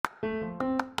Hi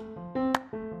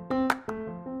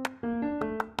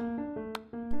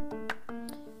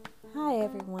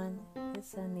everyone,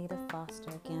 it's Anita Foster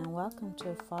again. Welcome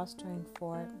to Fostering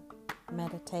Forward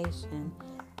Meditation.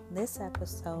 This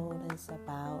episode is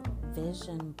about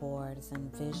vision boards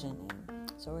and visioning.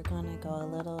 So we're going to go a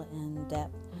little in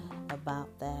depth about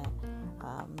that,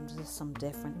 just some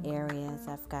different areas.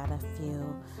 I've got a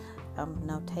few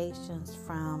notations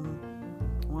from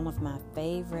one of my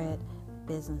favorite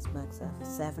business books of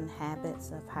 7 Habits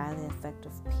of Highly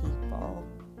Effective People.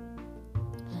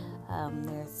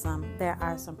 There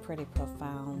are some pretty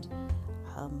profound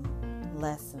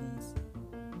lessons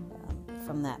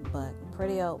from that book.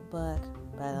 Pretty old book,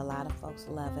 but a lot of folks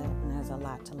love it, and there's a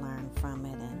lot to learn from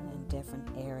it in different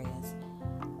areas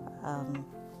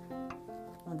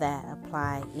that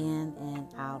apply in and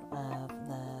out of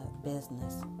the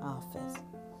business office.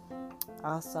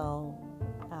 Also,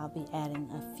 I'll be adding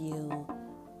a few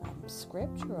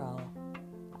scriptural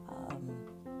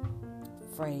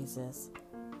phrases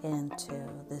into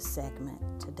this segment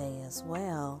today as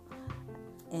well,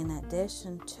 in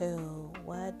addition to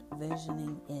what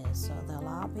visioning is. So they'll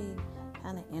all be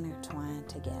kind of intertwined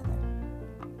together.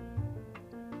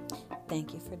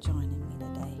 Thank you for joining me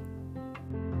today.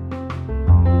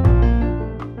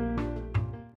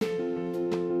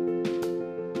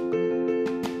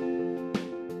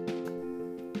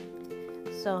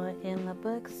 So in the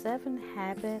book 7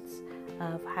 Habits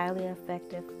of Highly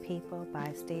Effective People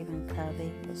by Stephen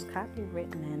Covey, it was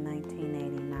copywritten in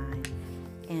 1989,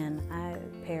 and I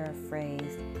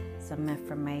paraphrased some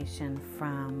information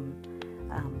from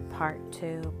part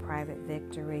 2, Private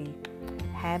Victory,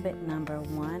 habit number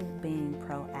 1 being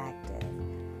proactive.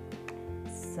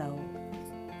 So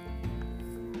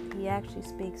he actually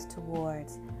speaks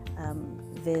towards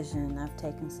vision. I've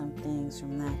taken some things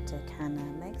from that to kind of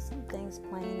make some things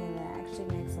plain, and it actually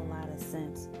makes a lot of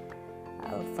sense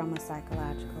from a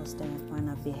psychological standpoint,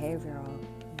 a behavioral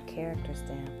and character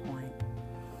standpoint.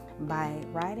 By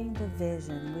writing the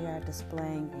vision, we are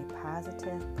displaying a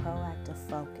positive, proactive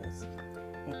focus,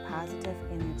 a positive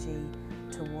energy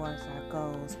towards our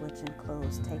goals, which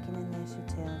includes taking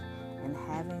initiative and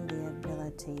having the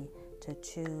ability to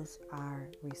choose our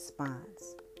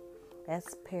response.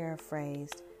 That's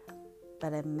paraphrased,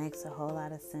 but it makes a whole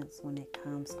lot of sense when it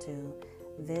comes to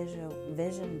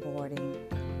vision boarding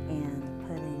and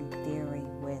putting theory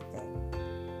with it.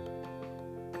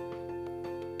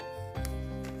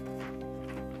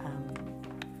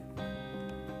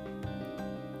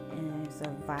 And there's a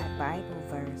Bible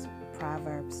verse,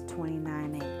 Proverbs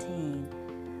 29:18,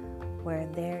 where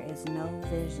there is no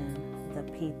vision, the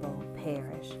people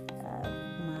perish.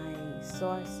 My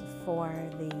source for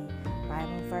the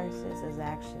Bible verses is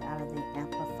actually out of the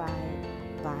Amplified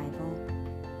Bible.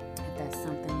 If that's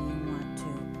something you want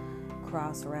to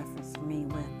cross-reference me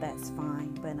with, that's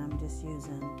fine, but I'm just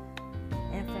using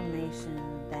information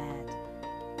that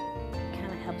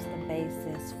kind of helps the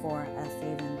basis for us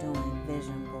even doing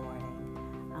vision boarding.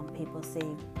 People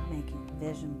see making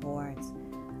vision boards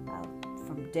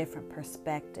from different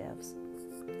perspectives.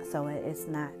 So it's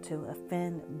not to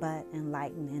offend, but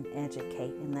enlighten and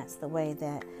educate. And that's the way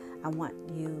that I want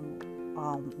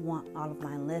all of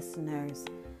my listeners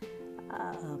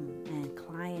and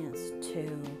clients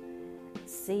to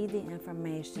see the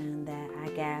information that I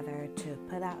gather to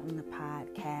put out in the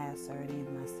podcast or any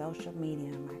of my social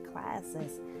media, my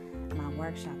classes, my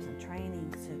workshops and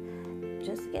trainings, to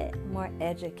just get more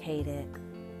educated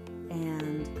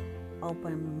and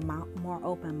more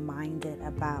open-minded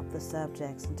about the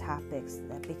subjects and topics,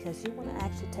 because you want to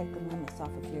actually take the limits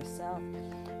off of yourself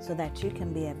so that you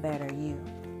can be a better you.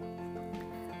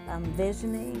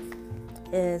 Visioning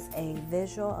is a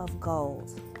visual of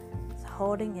goals. It's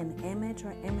holding an image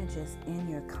or images in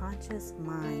your conscious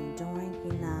mind, doing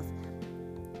enough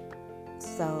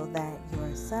so that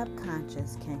your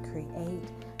subconscious can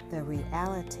create the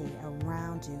reality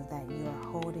around you that you are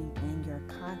holding in your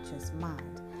conscious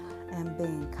mind. And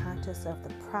being conscious of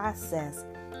the process,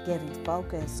 giving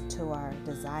focus to our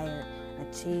desired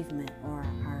achievement or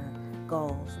our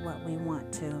goals, what we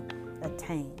want to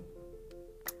attain.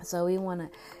 So we want to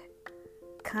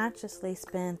consciously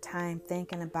spend time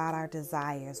thinking about our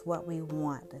desires, what we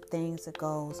want, the things, the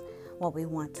goals, what we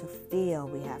want to feel.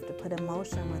 We have to put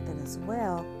emotion with it as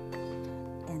well,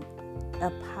 and a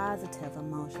positive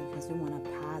emotion, because we want a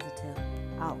positive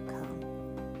outcome.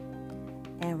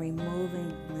 And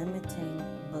removing limiting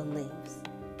beliefs.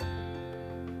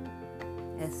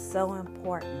 It's so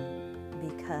important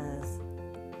because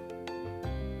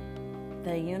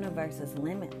the universe is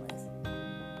limitless.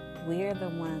 We're the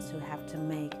ones who have to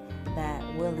make that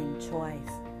willing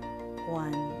choice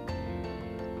on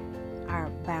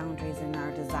boundaries and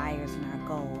our desires and our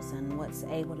goals and what's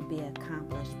able to be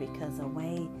accomplished, because a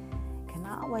way can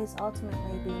always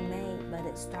ultimately be made, but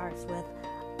it starts with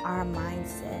our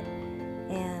mindset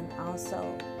and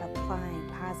also applying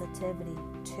positivity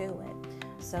to it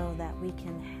so that we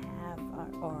can have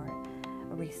or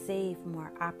receive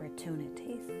more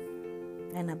opportunities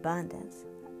and abundance.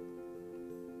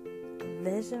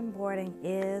 Vision boarding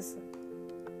is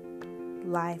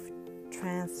life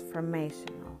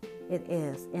transformational. It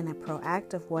is, in a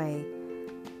proactive way,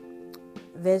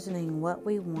 visioning what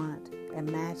we want,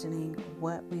 imagining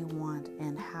what we want,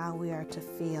 and how we are to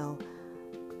feel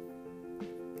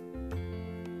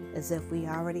as if we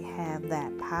already have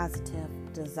that positive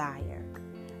desire.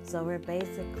 So we're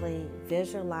basically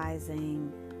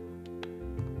visualizing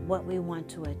what we want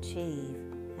to achieve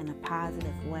in a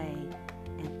positive way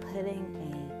and putting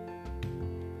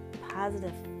a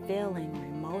positive feeling or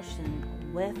emotion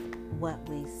with what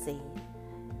we see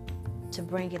to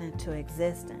bring it into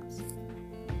existence.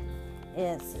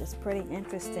 It's pretty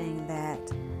interesting that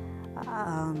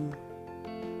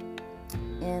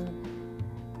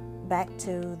back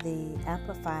to the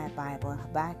Amplified Bible,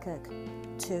 Habakkuk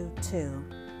 2:2,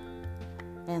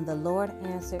 and the Lord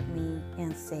answered me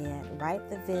and said, write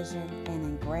the vision and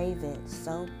engrave it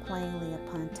so plainly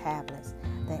upon tablets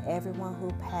that everyone who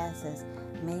passes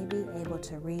may be able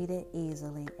to read it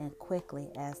easily and quickly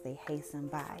as they hasten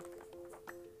by.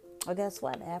 Well, guess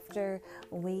what? After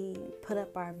we put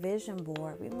up our vision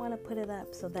board, we want to put it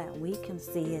up so that we can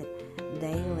see it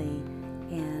daily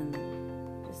and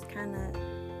just kind of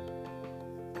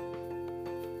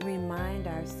remind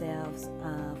ourselves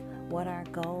of what our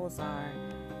goals are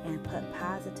and put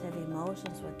positive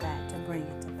emotions with that to bring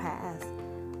it to pass.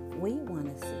 We want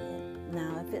to see it.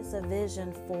 Now, if it's a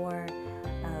vision for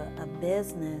a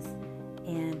business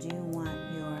and you want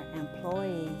your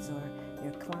employees or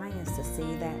your clients to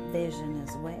see that vision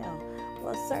as well,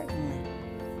 certainly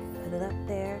put it up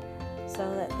there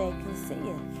so that they can see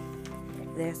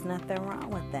it. There's nothing wrong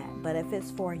with that. But if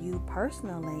it's for you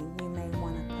personally, you may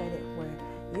want to put it where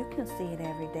you can see it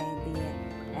every day, be it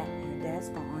at your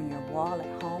desk or on your wall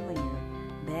at home, in your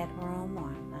bedroom,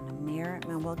 or on a mirror.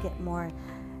 And we'll get more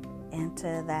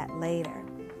into that later.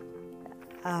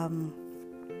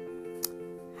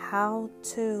 How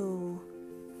to,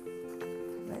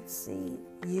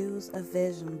 use a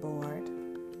vision board.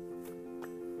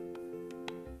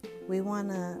 We want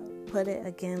to put it,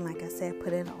 again, like I said,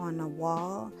 put it on the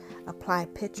wall, apply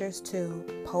pictures to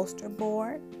poster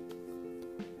board.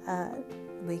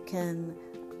 We can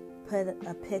put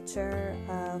a picture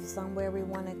of somewhere we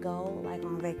want to go, like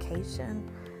on vacation,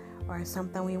 or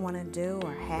something we want to do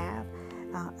or have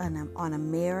on a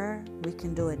mirror. We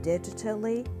can do it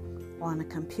digitally, on a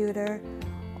computer,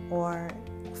 or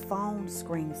phone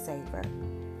screensaver.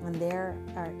 And there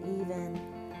are even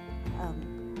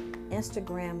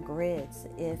Instagram grids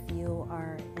if you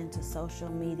are into social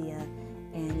media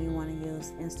and you want to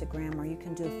use Instagram, or you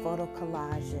can do photo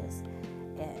collages.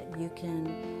 You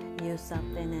can use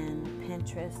something in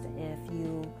Pinterest if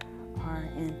you are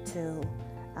into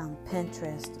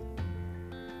Pinterest.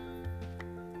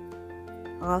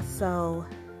 Also,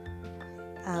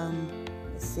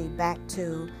 back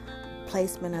to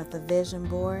placement of the vision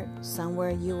board,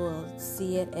 somewhere you will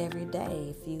see it every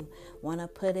day. If you want to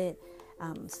put it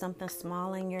something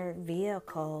small in your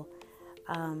vehicle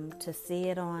to see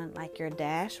it on like your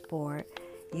dashboard,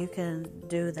 you can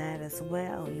do that as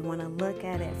well. You want to look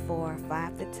at it for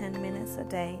 5 to 10 minutes a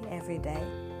day, every day.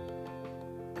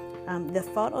 The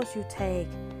photos you take,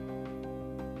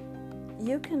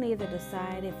 you can either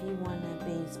decide if you want to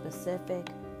be specific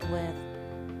with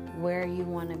where you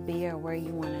want to be or where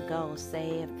you want to go.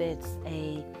 Say if it's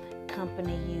a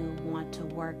company you want to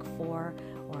work for,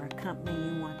 or a company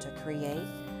you want to create,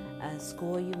 a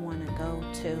school you want to go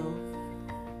to,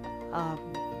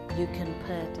 you can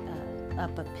put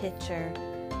up a picture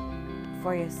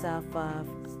for yourself of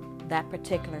that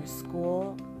particular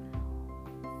school.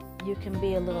 You can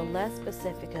be a little less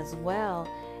specific as well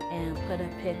and put a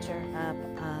picture up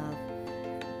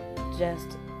of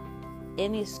just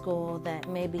any school that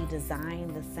may be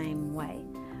designed the same way.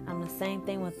 The same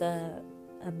thing with a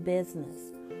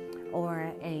business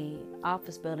or a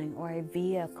office building or a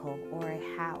vehicle or a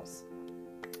house.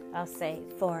 I'll say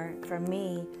for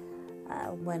me,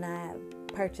 when I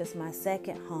purchased my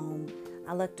second home,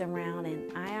 I looked around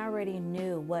and I already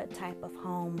knew what type of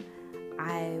home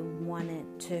I wanted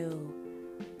to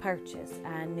purchase.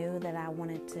 I knew that I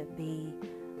wanted to be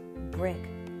brick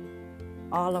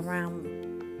all around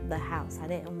the house. I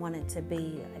didn't want it to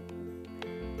be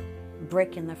like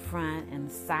brick in the front and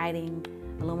siding,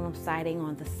 aluminum siding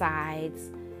on the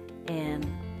sides, and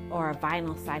or a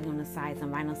vinyl siding on the sides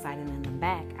and vinyl siding in the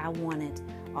back. I wanted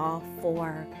all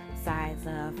 4 sides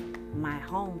of my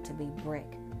home to be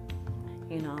brick.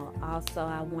 Also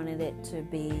I wanted it to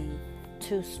be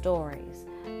 2 stories.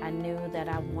 I knew that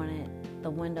I wanted the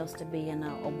windows to be in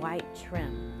a white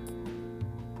trim.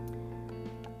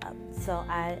 So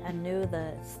I knew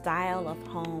the style of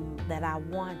home that I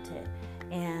wanted.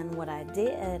 And what I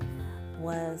did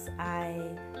was I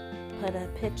put a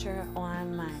picture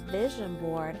on my vision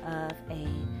board of a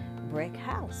brick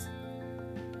house.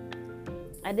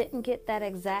 I didn't get that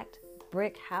exact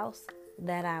brick house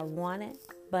that I wanted,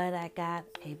 but I got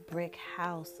a brick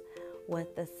house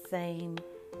with the same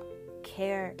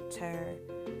character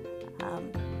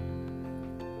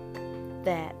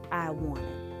that I wanted.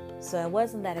 So it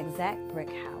wasn't that exact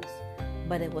brick house,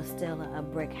 but it was still a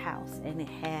brick house, and it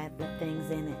had the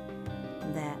things in it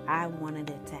that I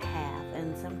wanted it to have.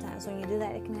 And sometimes when you do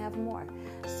that, it can have more.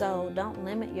 So don't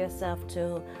limit yourself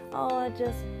to, I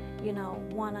just,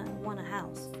 want a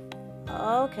house.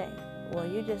 Okay, well,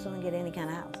 you just don't get any kind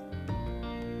of house.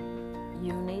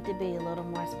 You need to be a little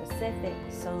more specific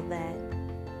so that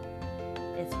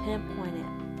it's pinpointed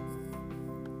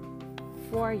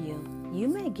for you. You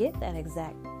may get that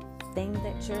exact thing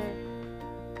that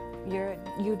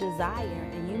you desire,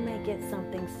 and you may get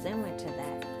something similar to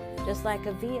that. Just like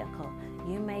a vehicle,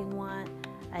 you may want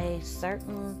a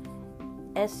certain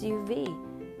SUV,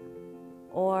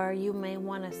 or you may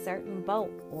want a certain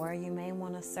boat, or you may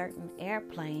want a certain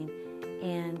airplane,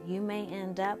 and you may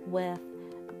end up with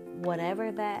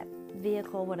whatever that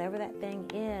vehicle, whatever that thing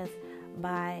is,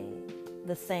 by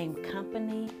the same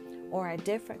company or a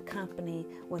different company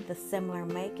with a similar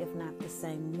make, if not the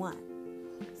same one.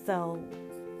 So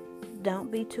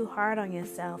don't be too hard on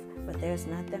yourself, but there's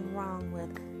nothing wrong with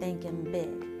thinking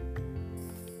big.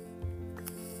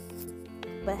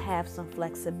 But have some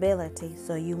flexibility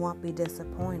so you won't be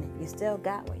disappointed. You still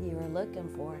got what you were looking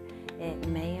for. It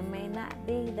may or may not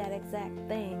be that exact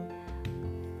thing,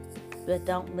 but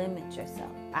don't limit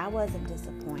yourself. I wasn't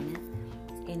disappointed,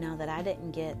 that I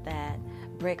didn't get that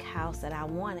brick house that I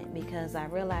wanted, because I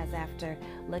realized after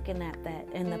looking at that,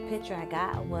 and the picture I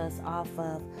got was off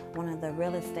of one of the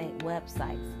real estate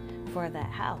websites for that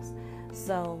house.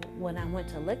 So when I went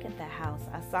to look at that house,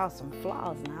 I saw some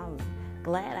flaws, and I was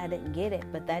glad I didn't get it,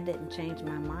 but that didn't change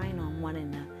my mind on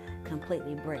wanting a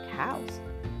completely brick house.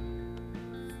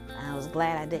 I was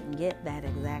glad I didn't get that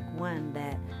exact one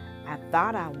that I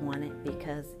thought I wanted,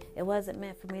 because it wasn't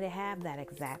meant for me to have that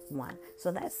exact one.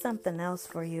 So that's something else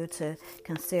for you to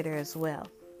consider as well.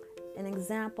 An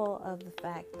example of the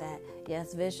fact that,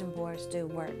 yes, vision boards do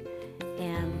work,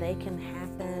 and they can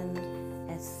happen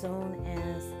as soon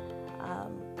as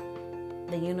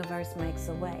the universe makes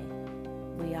a way.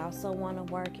 We also want to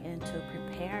work into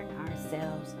preparing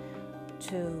ourselves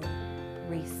to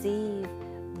receive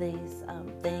these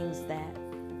things that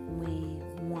we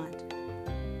want,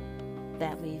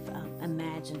 that we've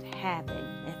imagined having.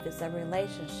 If it's a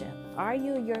relationship, are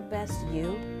you your best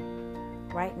you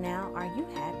right now? Are you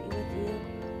happy with you?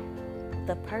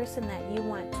 The person that you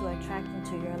want to attract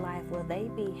into your life, will they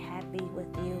be happy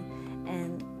with you?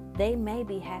 And they may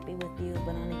be happy with you,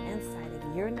 but on the inside,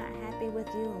 if you're not happy with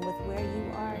you and with where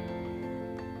you are,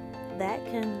 that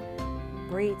can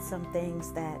breed some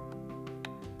things that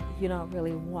you don't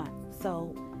really want.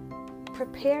 So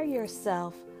prepare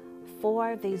yourself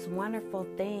for these wonderful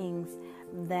things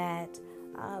that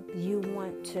you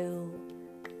want to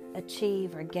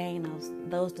achieve or gain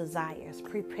those desires.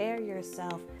 Prepare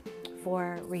yourself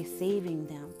for receiving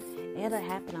them. It'll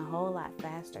happen a whole lot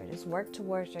faster. Just work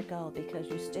towards your goal, because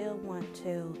you still want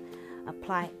to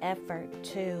apply effort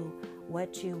to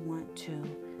what you want to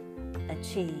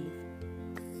achieve.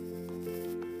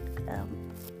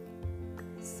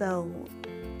 So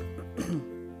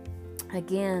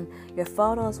again, your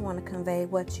photos want to convey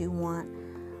what you want,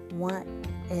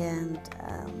 and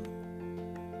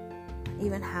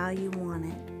even how you want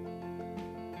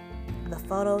it. The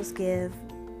photos give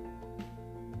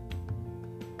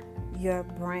your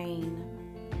brain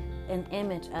an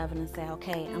image of it and say,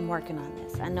 okay, I'm working on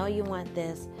this. I know you want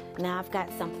this. Now I've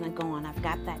got something to go on. I've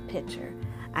got that picture.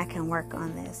 I can work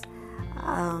on this.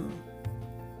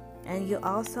 And you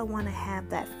also want to have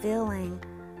that feeling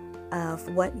of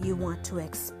what you want to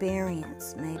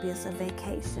experience. Maybe it's a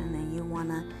vacation and you want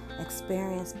to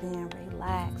experience being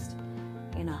relaxed,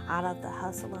 out of the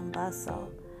hustle and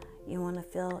bustle. You want to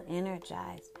feel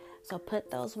energized. So put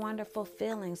those wonderful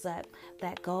feelings, that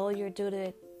goal you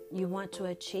want to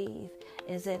achieve.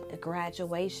 Is it a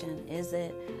graduation? Is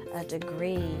it a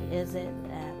degree? Is it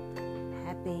a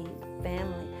happy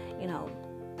family?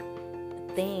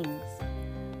 Things.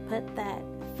 Put that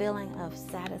feeling of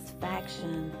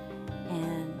satisfaction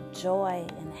and joy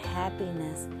and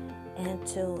happiness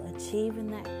into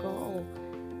achieving that goal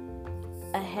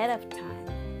ahead of time.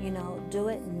 Do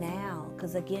it now,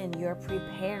 because again, you're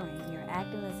preparing. You're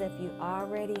acting as if you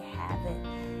already have it.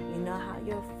 You know how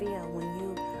you'll feel when you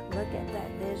look at that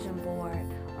vision board,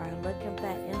 or look at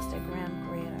that Instagram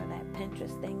grid, or that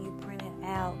Pinterest thing you printed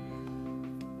out,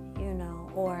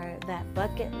 or that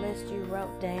bucket list you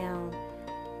wrote down,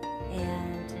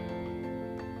 and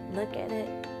look at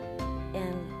it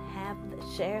and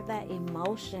share that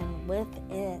emotion with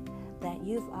it that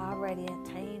you've already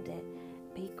attained it.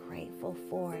 Be grateful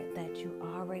for it, that you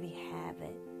already have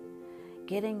it.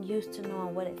 Getting used to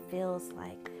knowing what it feels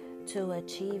like to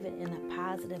achieve it in a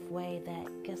positive way,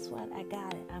 that guess what? I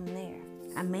got it. I'm there.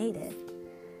 I made it.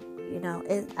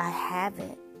 I have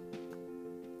it.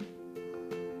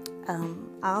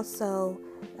 Also,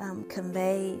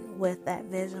 convey with that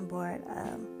vision board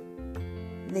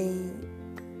the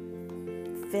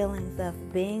feelings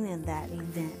of being in that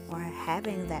event or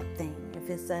having that thing. If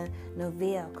it's a new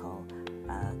vehicle,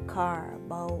 a car, a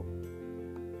boat,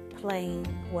 plane,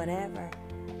 whatever,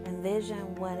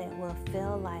 envision what it will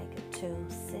feel like to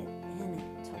sit in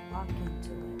it, to walk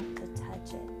into it, to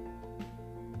touch it.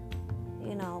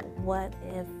 What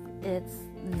if it's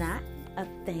not a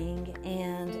thing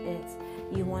and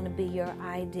you want to be your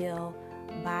ideal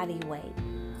body weight,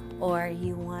 or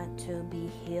you want to be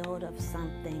healed of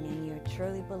something and you're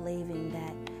truly believing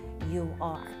that you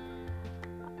are?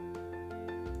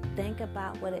 Think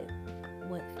about what it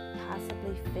would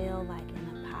possibly feel like in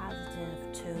a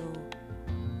positive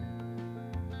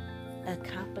to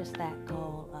accomplish that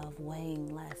goal of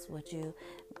weighing less. Would you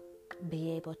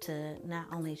be able to not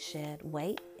only shed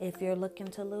weight if you're looking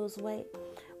to lose weight,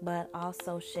 but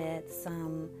also shed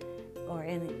some or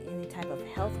any type of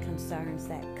health concerns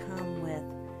that come with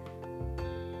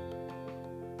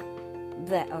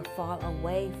that, or fall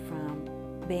away from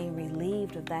being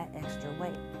relieved of that extra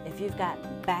weight? If you've got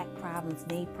back problems,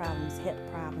 knee problems, hip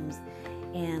problems,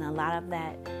 and a lot of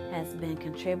that has been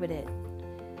contributed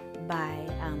by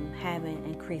having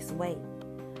increased weight,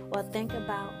 well, think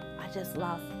about, I just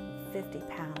lost 50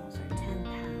 pounds or 10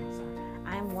 pounds, or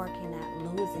I'm working at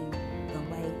losing the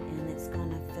weight, and it's going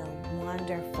to feel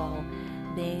wonderful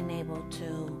being able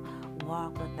to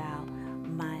walk without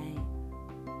my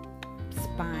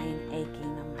spine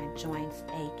aching or my joints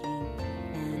aching,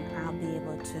 and I'll be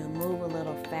able to move a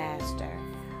little faster,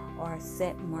 or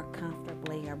sit more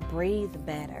comfortably, or breathe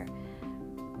better.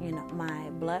 My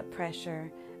blood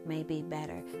pressure may be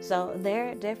better. So there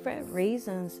are different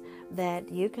reasons that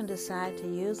you can decide to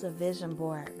use a vision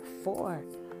board for.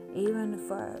 Even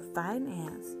for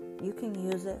finance, you can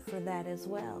use it for that as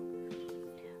well.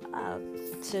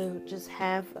 To just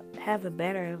have a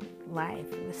better life.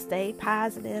 Stay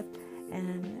positive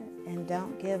and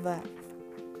don't give up.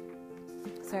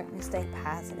 Certainly stay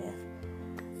positive.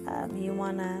 You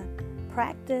want to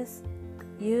practice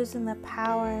using the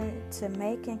power to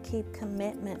make and keep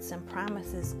commitments and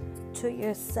promises to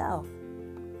yourself,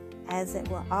 as it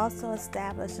will also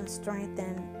establish and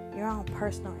strengthen your own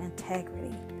personal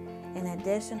integrity, in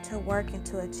addition to working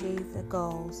to achieve the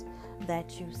goals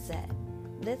that you set.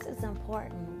 This is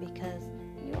important because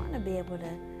you want to be able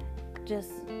to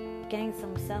just gain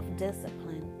some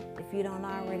self-discipline. If you don't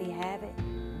already have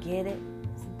it, get it.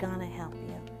 It's going to help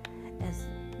you. It's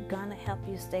going to help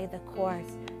you stay the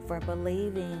course for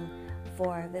believing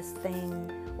for this thing,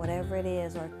 whatever it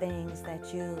is, or things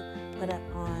that you put up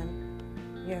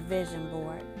on your vision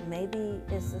board. Maybe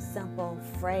it's a simple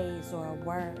phrase or a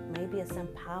word. Maybe it's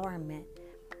empowerment.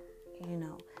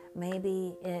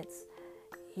 Maybe it's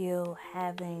you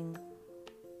having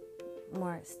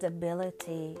more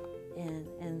stability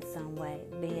in some way,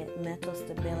 be it mental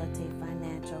stability,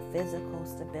 financial, physical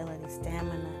stability,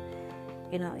 stamina.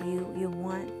 You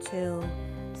want to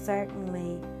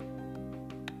certainly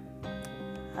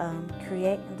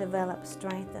create and develop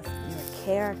strength of your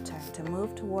character to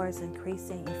move towards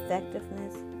increasing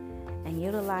effectiveness and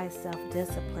utilize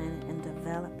self-discipline in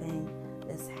developing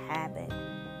this habit.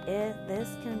 This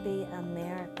can be a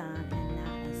marathon and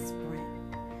not a sprint.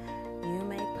 You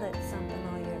may put something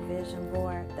on your vision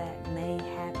board that may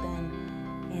happen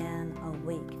in a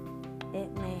week.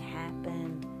 It may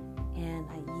happen in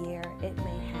a year. It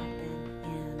may happen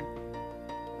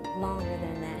in longer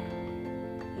than that.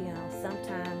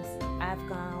 Sometimes I've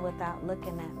gone without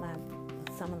looking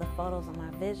at some of the photos on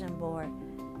my vision board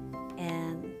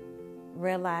and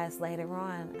realized later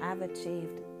on I've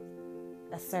achieved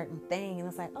a certain thing, and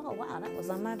it's like, oh wow, that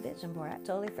was on my vision board. I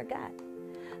totally forgot.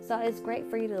 So it's great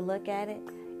for you to look at it.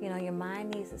 Your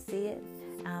mind needs to see it.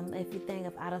 If you think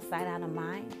of out of sight, out of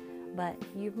mind, but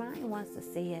your mind wants to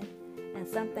see it. And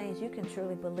some things you can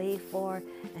truly believe for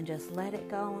and just let it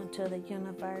go into the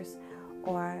universe,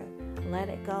 or let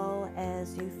it go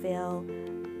as you feel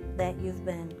that you've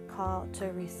been called to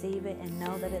receive it, and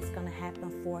know that it's going to happen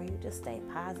for you. Just stay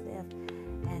positive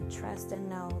and trust and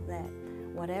know that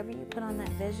whatever you put on that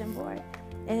vision board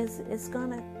is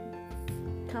going to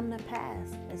come to pass.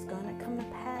 It's going to come to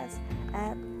pass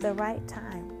at the right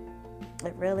time.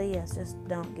 It really is. Just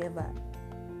don't give up.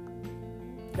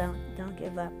 Don't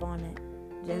give up on it.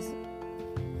 Just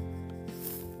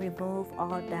remove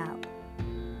all doubt.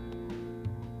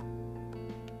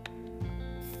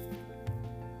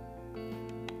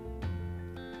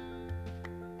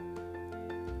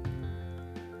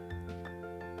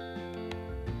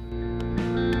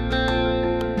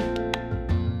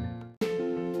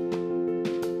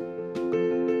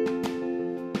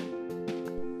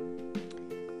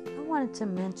 To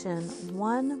mention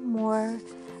one more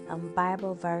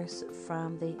Bible verse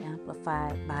from the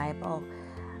Amplified Bible.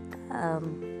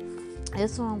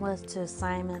 This one was to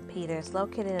Simon Peter. It's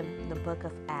located in the book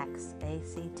of Acts,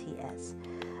 ACTS,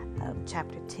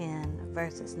 chapter 10,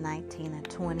 verses 19 and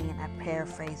 20, and I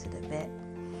paraphrase it a bit.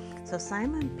 So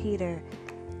Simon Peter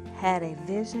had a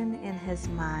vision in his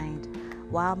mind.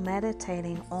 While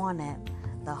meditating on it,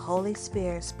 the Holy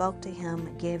Spirit spoke to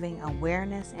him, giving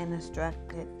awareness and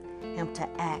instructed him to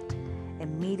act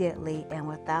immediately and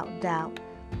without doubt,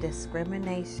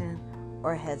 discrimination,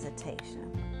 or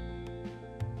hesitation.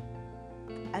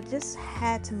 I just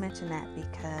had to mention that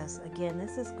because, again,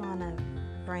 this is going to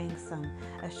bring some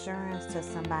assurance to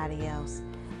somebody else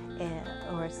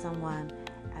or someone,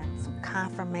 some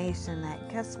confirmation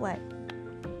that, guess what?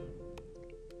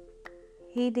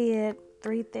 He did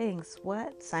 3 things.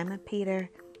 What? Simon Peter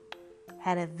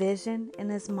had a vision in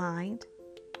his mind.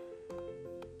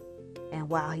 And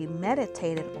while he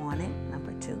meditated on it,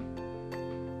 number 2,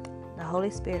 the Holy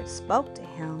Spirit spoke to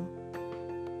him.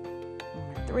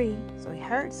 Number 3, so he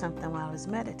heard something while he was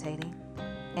meditating,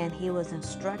 and he was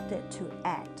instructed to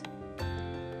act.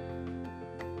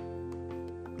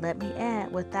 Let me add,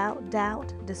 without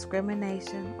doubt,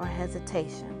 discrimination, or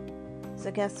hesitation. So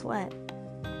guess what?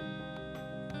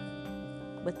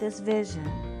 With this vision,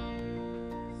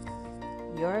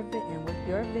 and with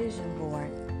your vision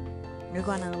board, you're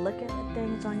going to look at the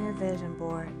things on your vision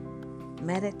board,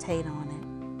 meditate on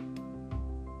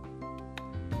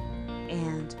it,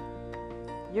 and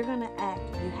you're going to act.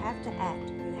 You have to act.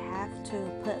 You have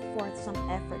to put forth some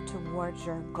effort towards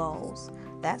your goals.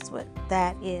 That's what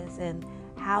that is. And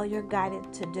how you're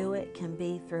guided to do it can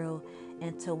be through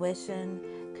intuition,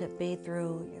 could be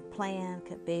through your plan,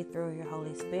 could be through your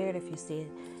Holy Spirit if you see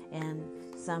it in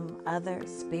some other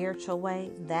spiritual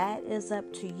way. That is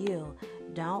up to you.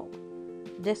 Don't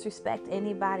disrespect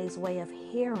anybody's way of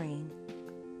hearing.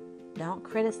 Don't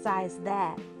criticize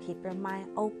that. Keep your mind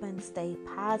open. Stay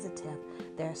positive.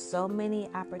 There are so many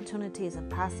opportunities and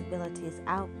possibilities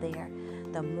out there.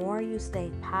 The more you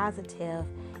stay positive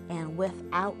and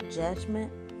without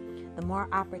judgment, the more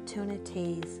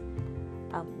opportunities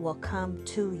will come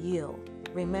to you.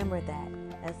 Remember that.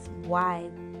 That's why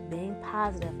being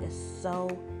positive is so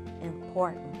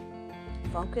important.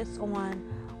 Focus on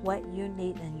what you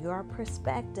need in your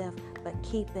perspective, but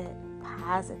keep it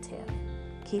positive.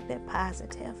 Keep it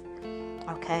positive,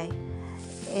 okay?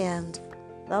 And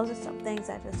those are some things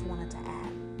I just wanted to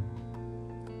add.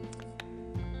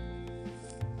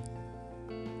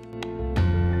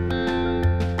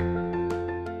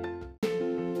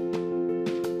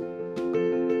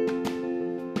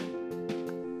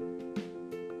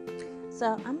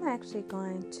 So I'm actually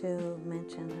going to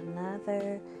mention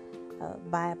another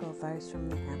Bible verse from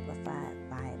the Amplified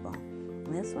Bible. And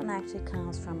this one actually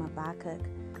comes from Habakkuk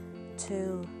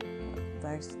 2,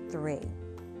 verse 3.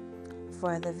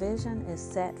 For the vision is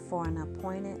set for an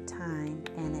appointed time,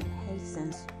 and it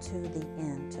hastens to the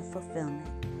end, to fulfillment.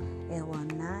 It will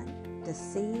not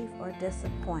deceive or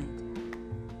disappoint.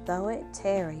 Though it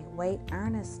tarry, wait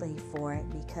earnestly for it,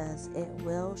 because it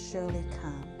will surely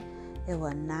come. It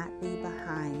will not be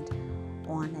behind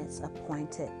on its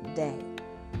appointed day.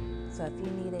 So if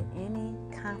you needed any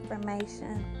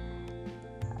confirmation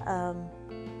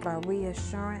or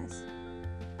reassurance,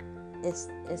 it's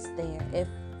there. If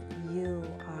you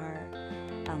are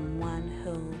one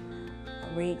who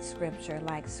reads scripture,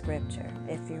 likes scripture.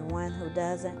 If you're one who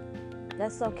doesn't,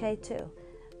 that's okay too.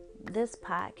 This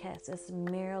podcast is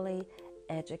merely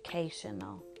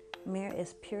educational.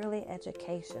 It's purely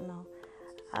educational.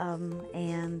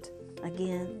 And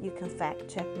again, you can fact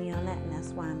check me on that, and that's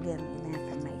why I'm giving you the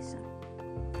information.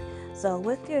 So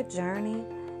with your journey,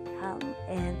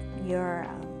 And your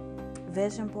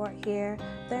vision board here,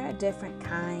 there are different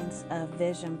kinds of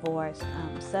vision boards,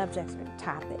 subjects or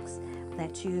topics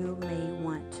that you may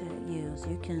want to use.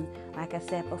 You can, like I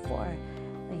said before,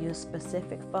 use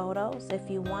specific photos if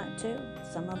you want to.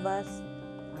 Some of us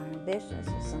are ambitious,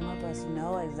 some of us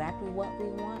know exactly what we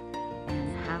want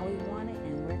and how we want it,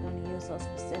 and we're going to use those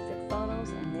specific photos,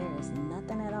 and there is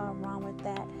nothing at all wrong with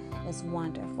that. It's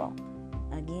wonderful.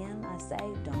 Again, I say,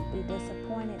 don't be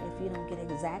disappointed if you don't get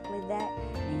exactly that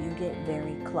and you get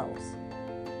very close,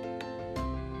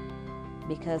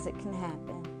 because it can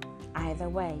happen. Either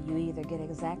way, you either get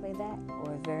exactly that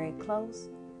or very close.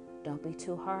 Don't be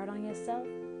too hard on yourself.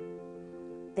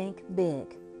 Think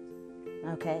big,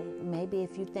 okay? Maybe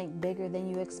if you think bigger than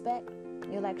you expect,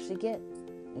 you'll actually get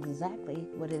exactly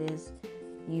what it is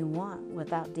you want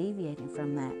without deviating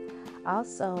from that.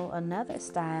 Also, another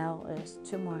style is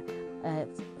two more,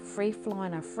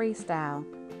 free-flowing or freestyle.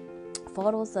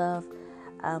 Photos of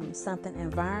something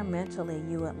environmentally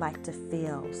you would like to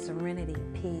feel, serenity,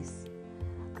 peace,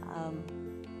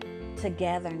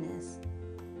 togetherness,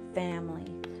 family.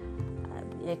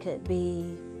 It could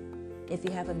be, if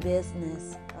you have a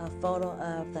business, a photo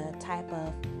of the type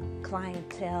of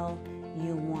clientele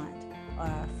you want, or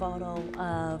a photo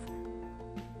of,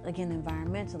 again,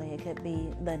 environmentally, it could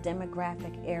be the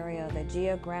demographic area, the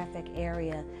geographic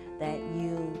area that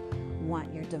you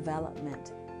want your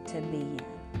development to be in,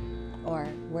 or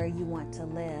where you want to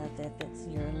live if it's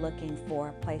you're looking for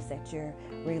a place that you're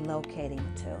relocating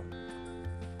to.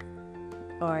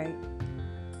 Or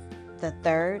the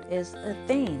third is a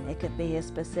theme. It could be a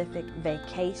specific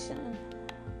vacation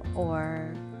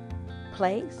or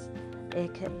place.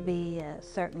 It could be a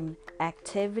certain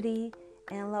activity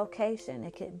and location.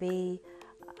 It could be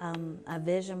a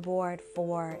vision board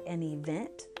for an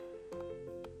event,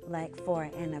 like for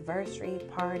an anniversary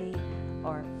party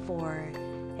or for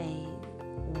a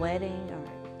wedding or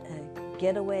a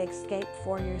getaway escape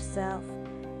for yourself.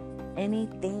 Any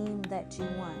theme that you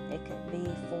want. It could be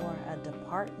for a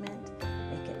department.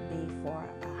 It could be for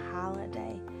a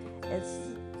holiday. It's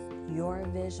your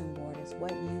vision board. It's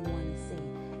what you want to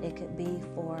see. It could be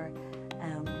for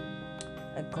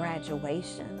a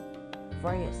graduation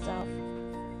for yourself.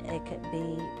 It could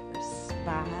be a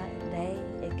spa day.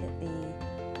 It could be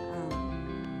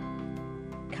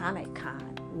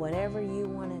Comic-Con. Whatever you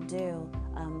want to do,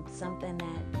 something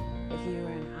that if you're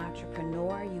an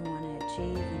entrepreneur, you want to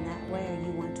achieve in that way, or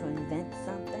you want to invent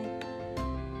something,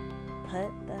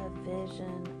 put the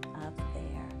vision up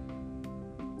there.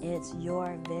 It's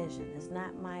your vision. It's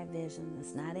not my vision.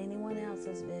 It's not anyone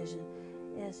else's vision.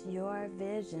 It's your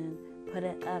vision. Put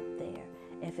it up there.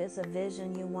 If it's a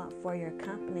vision you want for your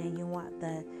company, you want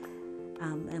the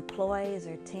employees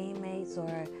or teammates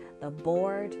or the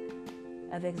board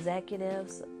of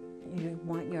executives, you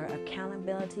want your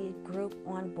accountability group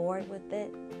on board with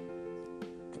it,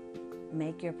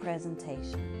 make your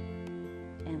presentation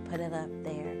and put it up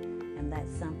there. And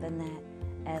that's something that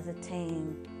as a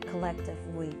team,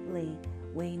 collectively,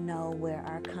 we know where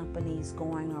our company's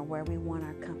going or where we want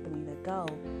our company to go.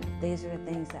 These are the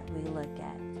things that we look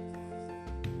at.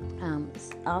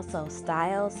 Also,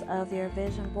 styles of your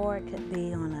vision board could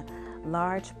be on a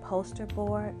large poster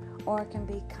board, or it can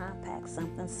be compact,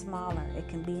 something smaller. It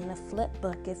can be in a flip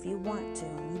book if you want to.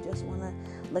 You just want to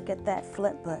look at that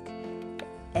flip book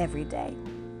every day.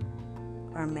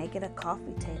 Or make it a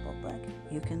coffee table book.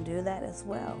 You can do that as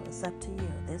well. It's up to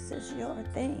you. This is your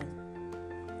thing.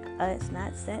 It's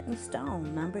not set in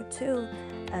stone. Number 2,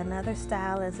 another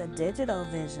style is a digital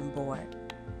vision board.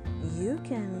 You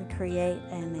can create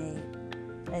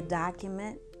a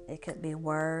document. It could be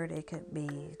Word, it could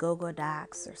be Google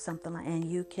Docs or something like that.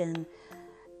 And you can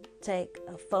take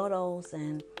photos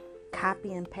and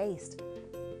copy and paste.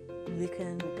 You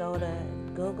can go to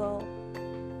Google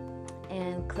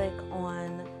and click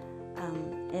on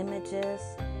images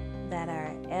that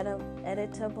are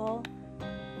editable,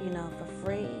 for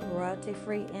free,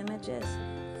 royalty-free images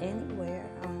anywhere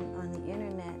on the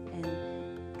internet, and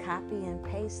copy and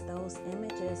paste those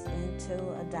images into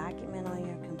a document on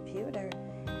your computer.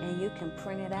 And you can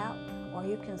print it out, or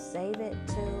you can save it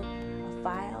to a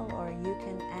file, or you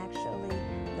can actually,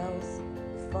 those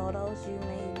photos, you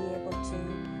may be able to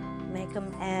make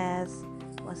them as,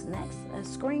 what's next, a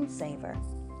screensaver.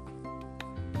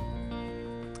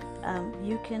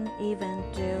 You can even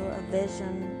do a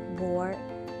vision board,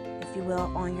 if you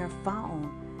will, on your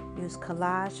phone. Use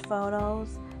collage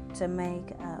photos to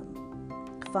make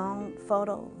phone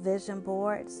photo vision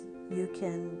boards. You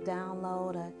can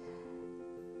download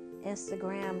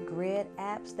Instagram grid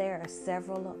apps. There are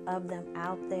several of them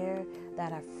out there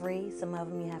that are free. Some of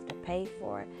them you have to pay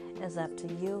for. It's up to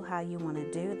you how you want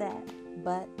to do that.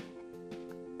 But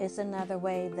it's another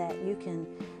way that you can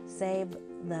save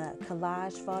the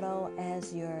collage photo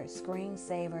as your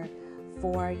screensaver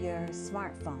for your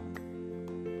smartphone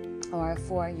or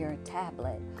for your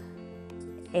tablet.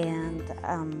 And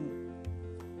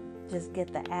just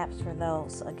get the apps for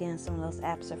those. Again, some of those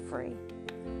apps are free.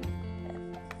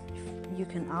 You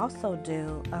can also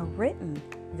do a written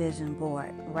vision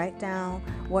board. Write down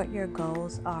what your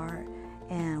goals are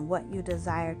and what you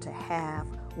desire to have,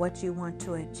 what you want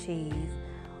to achieve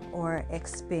or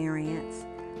experience.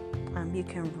 You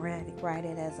can write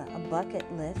it as a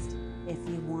bucket list if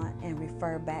you want and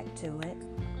refer back to it.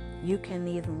 You can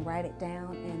even write it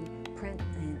down and print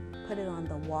and put it on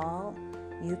the wall.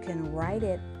 You can write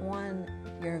it on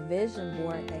your vision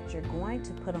board that you're going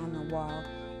to put on the wall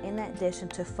in addition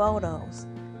to photos.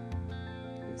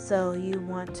 So you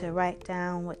want to write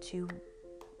down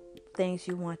things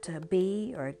you want to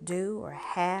be or do or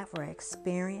have or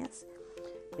experience.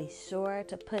 Be sure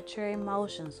to put your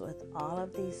emotions with all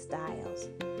of these styles.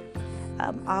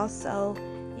 Also,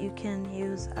 you can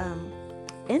use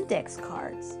index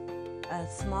cards, a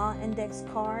small index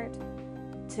card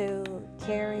to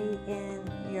carry in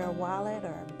your wallet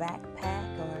or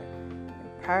backpack or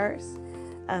your purse.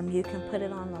 You can put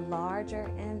it on the larger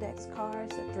index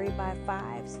cards, the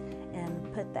 3x5s,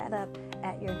 and put that up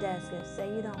at your desk. If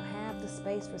say you don't have the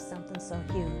space for something so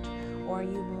huge, or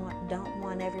you don't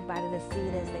want everybody to see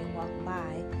it as they walk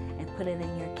by, and put it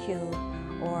in your cube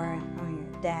or on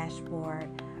your dashboard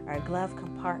or glove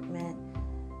compartment,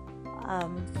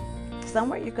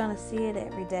 somewhere you're going to see it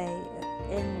every day,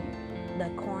 in the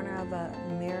corner of a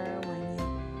mirror when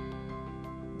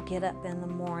you get up in the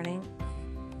morning,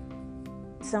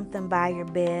 something by your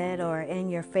bed or in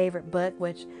your favorite book,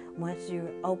 which once you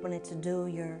open it to do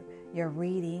your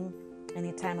reading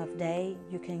any time of day,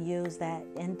 you can use that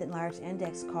large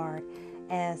index card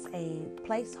as a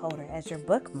placeholder, as your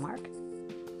bookmark.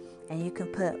 And you can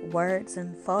put words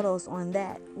and photos on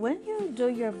that. When you do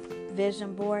your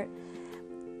vision board,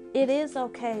 it is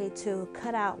okay to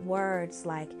cut out words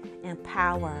like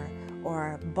empower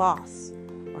or boss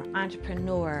or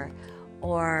entrepreneur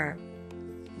or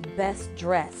best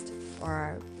dressed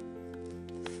or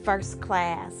first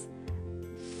class.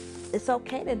 It's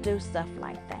okay to do stuff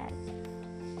like that.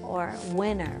 Or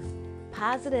winner.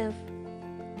 Positive,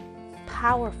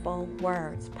 powerful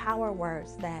words, power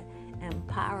words that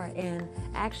empower. And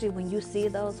actually, when you see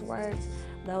those words,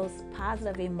 those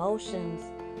positive emotions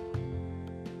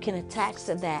can attach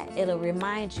to that. It'll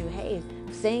remind you, hey,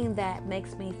 seeing that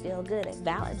makes me feel good. It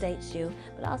validates you,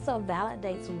 but also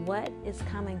validates what is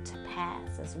coming to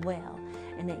pass as well.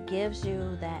 And it gives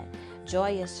you that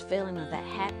joyous feeling or that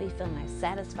happy feeling, that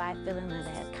satisfied feeling or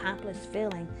that accomplished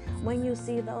feeling when you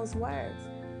see those words.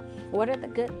 What are the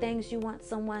good things you want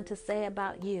someone to say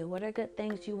about you? What are good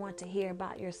things you want to hear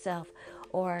about yourself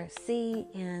or see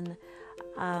in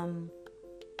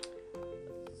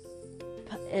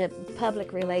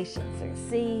public relations, or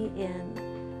see in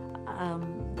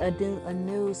a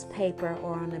newspaper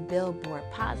or on a billboard?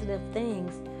 Positive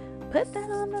things. Put that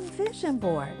on the vision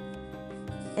board.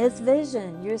 It's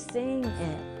vision. You're seeing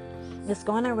it. It's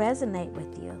going to resonate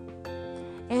with you.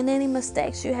 And any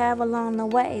mistakes you have along the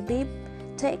way,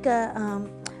 take a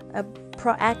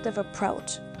proactive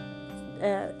approach.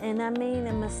 And I mean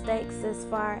in mistakes as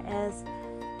far as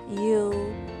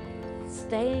you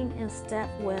staying in step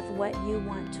with what you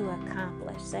want to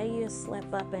accomplish. Say you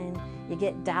slip up and you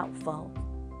get doubtful.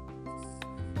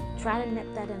 Try to nip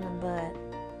that in the bud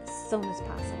as soon as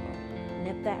possible.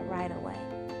 Nip that right away.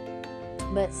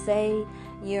 But say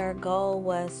your goal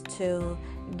was to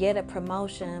get a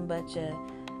promotion, but you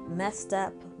messed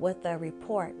up with a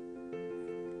report.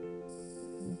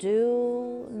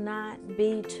 Do not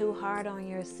be too hard on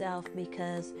yourself,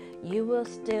 because you will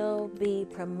still be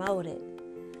promoted.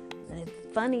 The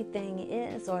funny thing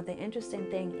is, or the interesting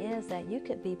thing is, that you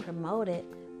could be promoted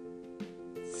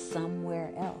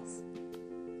somewhere else.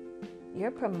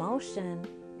 Your promotion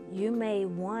you may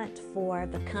want for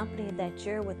the company that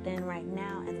you're within right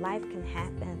now, and life can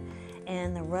happen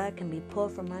and the rug can be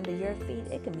pulled from under your feet.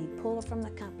 It can be pulled from the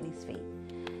company's feet.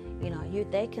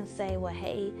 They can say, well,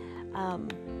 hey,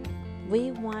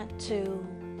 we want to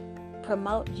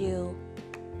promote you,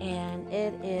 and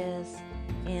it is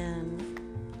in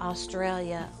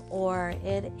Australia, or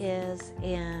it is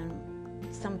in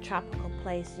some tropical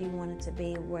place you want it to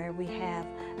be, where we have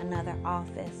another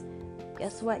office.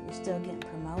 Guess what? You're still getting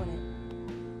promoted.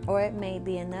 Or it may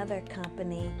be another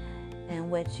company in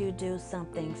which you do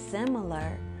something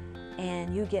similar,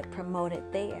 and you get promoted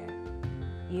there.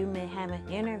 You may have an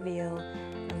interview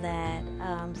that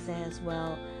says,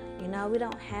 well, we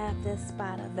don't have this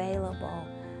spot available,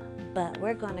 but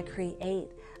we're going to create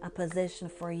a position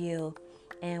for you,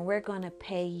 and we're going to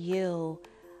pay you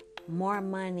more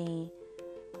money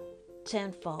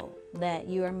tenfold that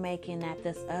you are making at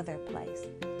this other place.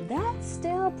 That's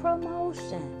still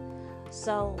promotion.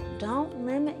 So don't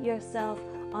limit yourself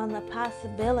on the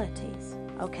possibilities,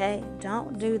 okay?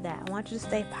 Don't do that. I want you to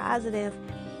stay positive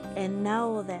and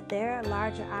know that there are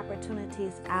larger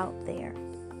opportunities out there.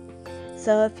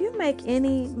 So if you make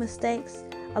any mistakes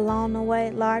along the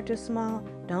way, large or small,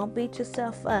 don't beat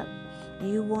yourself up.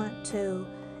 You want to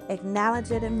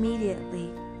acknowledge it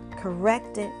immediately,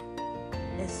 correct it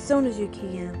as soon as you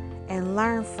can, and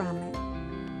learn from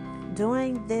it.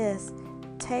 Doing this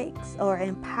takes or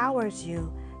empowers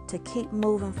you to keep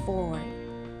moving forward,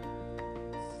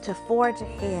 to forge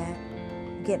ahead,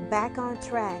 get back on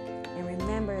track, and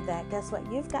remember that, guess what?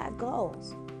 You've got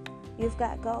goals. You've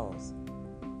got goals.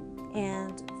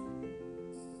 And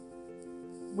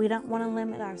we don't want to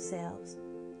limit ourselves.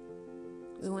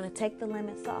 We want to take the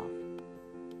limits off.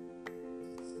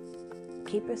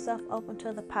 Keep yourself open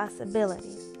to the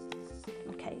possibilities.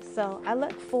 Okay, so I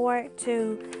look forward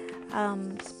to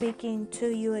speaking to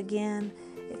you again.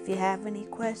 If you have any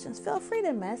questions, feel free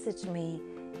to message me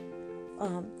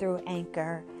through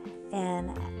Anchor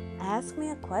and ask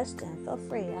me a question. Feel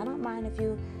free. I don't mind if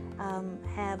you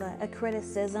have a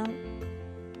criticism.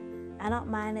 I don't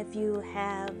mind if you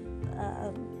have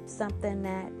something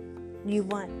that you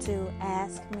want to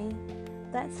ask me.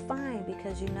 That's fine,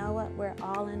 because you know what? We're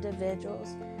all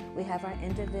individuals. We have our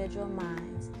individual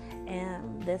minds.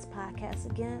 And this podcast,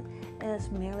 again,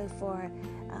 is merely for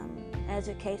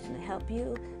education to help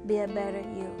you be a better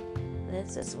you.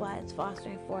 This is why it's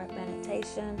Fostering Forward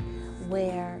Meditation,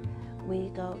 where we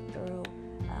go through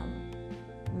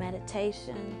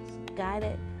meditations,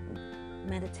 guided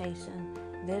meditation,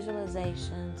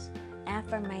 visualizations,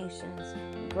 affirmations,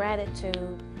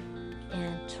 gratitude,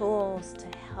 and tools to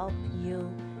help you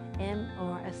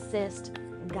or assist,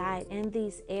 guide in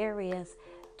these areas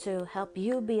to help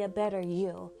you be a better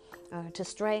you, to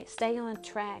stay on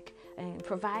track and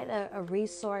provide a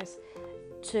resource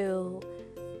to,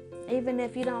 even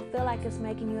if you don't feel like it's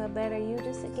making you a better you,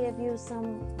 just to give you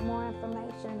some more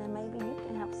information, and maybe you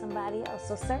can help somebody else.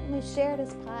 So certainly share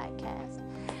this podcast.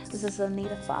 This is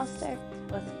Anita Foster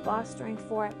with Fostering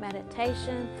Forward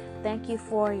Meditation. Thank you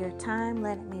for your time,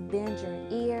 letting me bend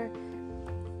your ear.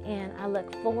 And I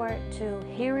look forward to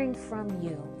hearing from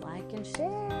you. Like and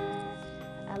share.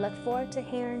 I look forward to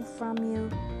hearing from you.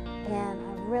 And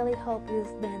I really hope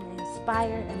you've been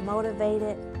inspired and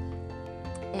motivated,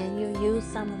 and you use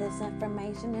some of this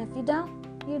information. If you don't,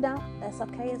 you don't. That's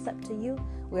okay. It's up to you.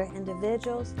 We're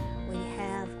individuals. We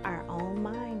have our own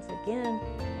minds. Again,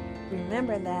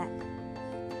 remember that.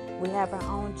 We have our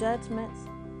own judgments,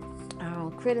 our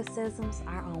own criticisms,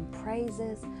 our own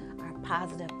praises, our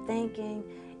positive thinking,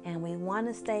 and we want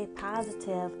to stay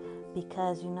positive,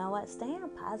 because you know what? Staying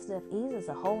positive eases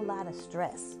a whole lot of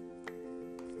stress.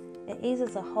 It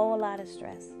eases a whole lot of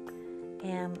stress,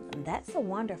 and that's a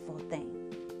wonderful thing.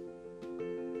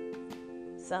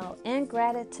 So in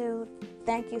gratitude,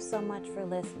 thank you so much for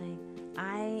listening.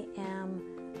 I am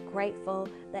grateful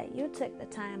that you took the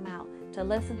time out to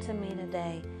listen to me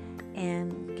today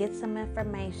and get some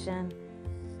information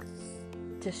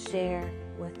to share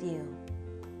with you.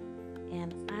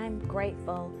 And I'm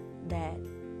grateful that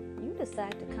you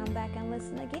decide to come back and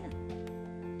listen again.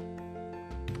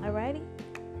 Alrighty?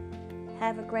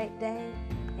 Have a great day.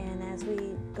 And as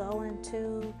we go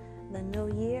into the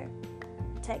new year,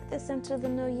 take this into the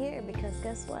new year, because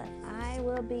guess what? I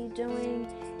will be doing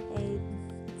a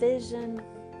vision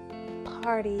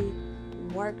party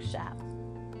workshop.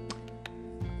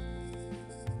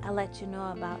 I'll let you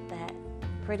know about that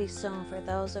pretty soon for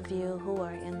those of you who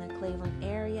are in the Cleveland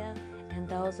area, and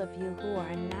those of you who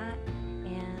are not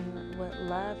and would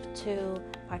love to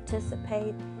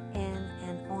participate in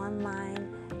an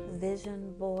online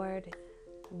vision board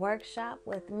workshop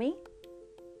with me.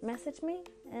 Message me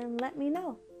and let me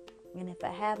know. And if I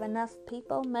have enough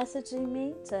people messaging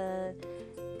me to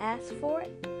ask for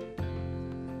it,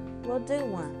 we'll do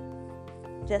one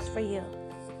just for you.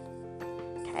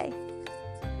 Okay?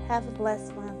 Have a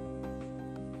blessed one.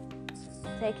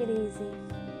 Take it easy.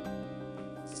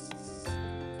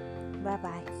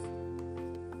 Bye-bye.